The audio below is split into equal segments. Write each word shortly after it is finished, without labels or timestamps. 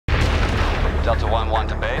Delta 1-1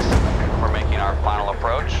 to base. We're making our final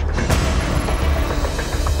approach.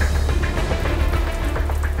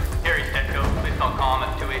 Carrie Stetco, please call comm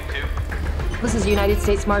at 282. This is United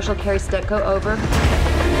States Marshal Carrie Stetco, over.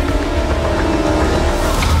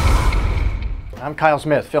 I'm Kyle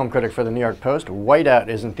Smith, film critic for the New York Post. Whiteout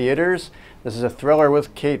is in theaters. This is a thriller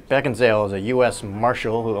with Kate Beckinsale as a U.S.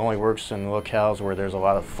 Marshal who only works in locales where there's a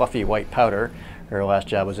lot of fluffy white powder. Her last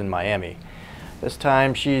job was in Miami. This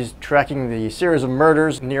time she's tracking the series of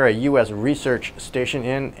murders near a U.S. research station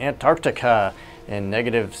in Antarctica in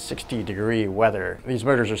negative 60-degree weather. These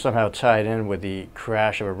murders are somehow tied in with the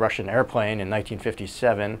crash of a Russian airplane in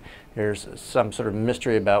 1957. There's some sort of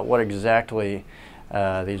mystery about what exactly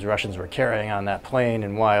these Russians were carrying on that plane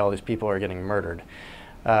and why all these people are getting murdered.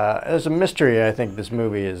 As a mystery, I think this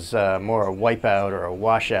movie is more a wipeout or a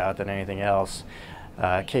washout than anything else.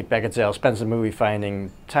 Kate Beckinsale spends the movie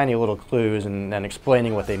finding tiny little clues and then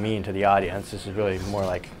explaining what they mean to the audience. This is really more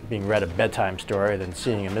like being read a bedtime story than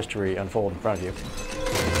seeing a mystery unfold in front of you.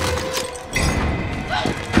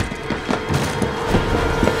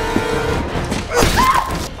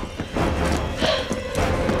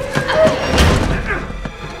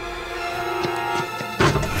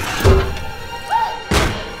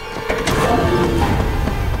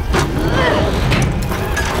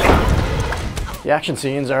 The action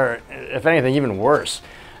scenes are, if anything, even worse.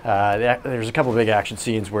 There's a couple big action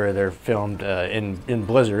scenes where they're filmed in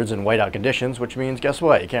blizzards and whiteout conditions, which means, guess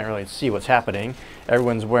what? You can't really see what's happening.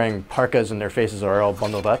 Everyone's wearing parkas and their faces are all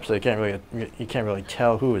bundled up, so you can't really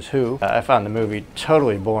tell who is who. I found the movie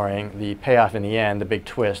totally boring. The payoff in the end, the big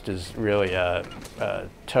twist, is really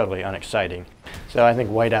totally unexciting. So I think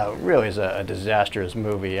Whiteout really is a disastrous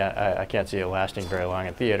movie. I can't see it lasting very long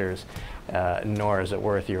in theaters, nor is it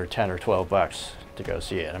worth your 10 or 12 bucks to go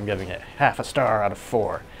see it. I'm giving it half a star out of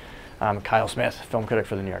 4. I'm Kyle Smith, film critic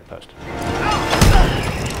for the New York Post.